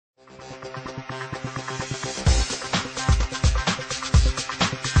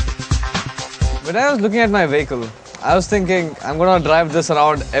When I was looking at my vehicle, I was thinking I'm gonna drive this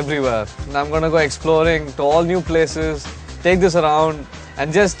around everywhere. And I'm gonna go exploring to all new places, take this around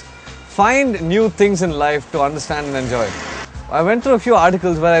and just find new things in life to understand and enjoy. I went through a few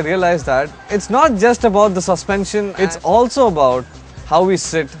articles where I realized that it's not just about the suspension, it's also about how we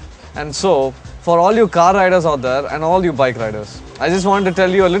sit. And so, for all you car riders out there and all you bike riders, I just wanted to tell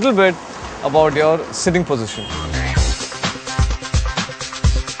you a little bit about your sitting position.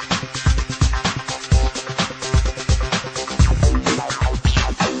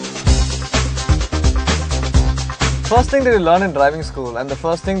 First thing that you learn in driving school and the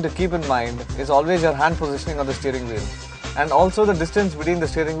first thing to keep in mind is always your hand positioning on the steering wheel and also the distance between the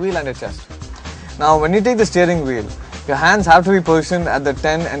steering wheel and your chest. Now when you take the steering wheel, your hands have to be positioned at the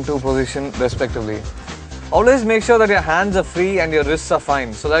 10 and 2 position respectively. Always make sure that your hands are free and your wrists are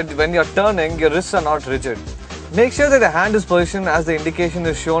fine so that when you're turning, your wrists are not rigid. Make sure that your hand is positioned as the indication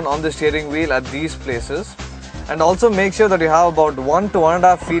is shown on the steering wheel at these places, and also make sure that you have about 1 to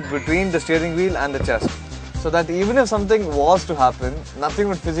 1.5 feet between the steering wheel and the chest, so that even if something was to happen, nothing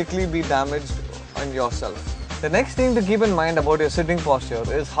would physically be damaged on yourself. The next thing to keep in mind about your sitting posture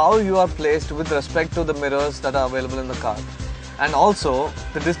is how you are placed with respect to the mirrors that are available in the car, and also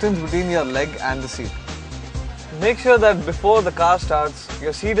the distance between your leg and the seat. Make sure that before the car starts,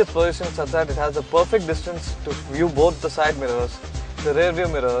 your seat is positioned such that it has the perfect distance to view both the side mirrors, the rear view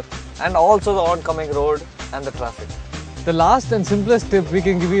mirror, and also the oncoming road and the traffic. The last and simplest tip we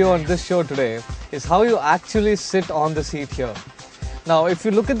can give you on this show today is how you actually sit on the seat here. Now if you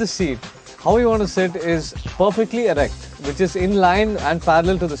look at the seat, how you want to sit is perfectly erect, which is in line and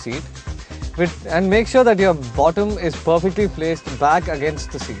parallel to the seat, and make sure that your bottom is perfectly placed back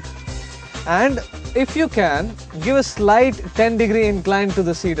against the seat. And if you can, give a slight 10-degree incline to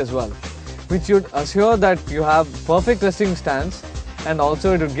the seat as well, which would assure that you have perfect resting stance, and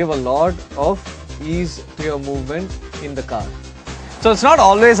also it would give a lot of ease to your movement in the car. So it's not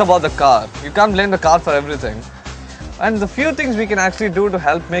always about the car. You can't blame the car for everything. And the few things we can actually do to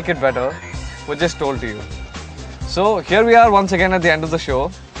help make it better were just told to you. So here we are once again at the end of the show,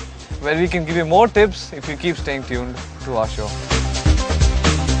 where we can give you more tips if you keep staying tuned to our show.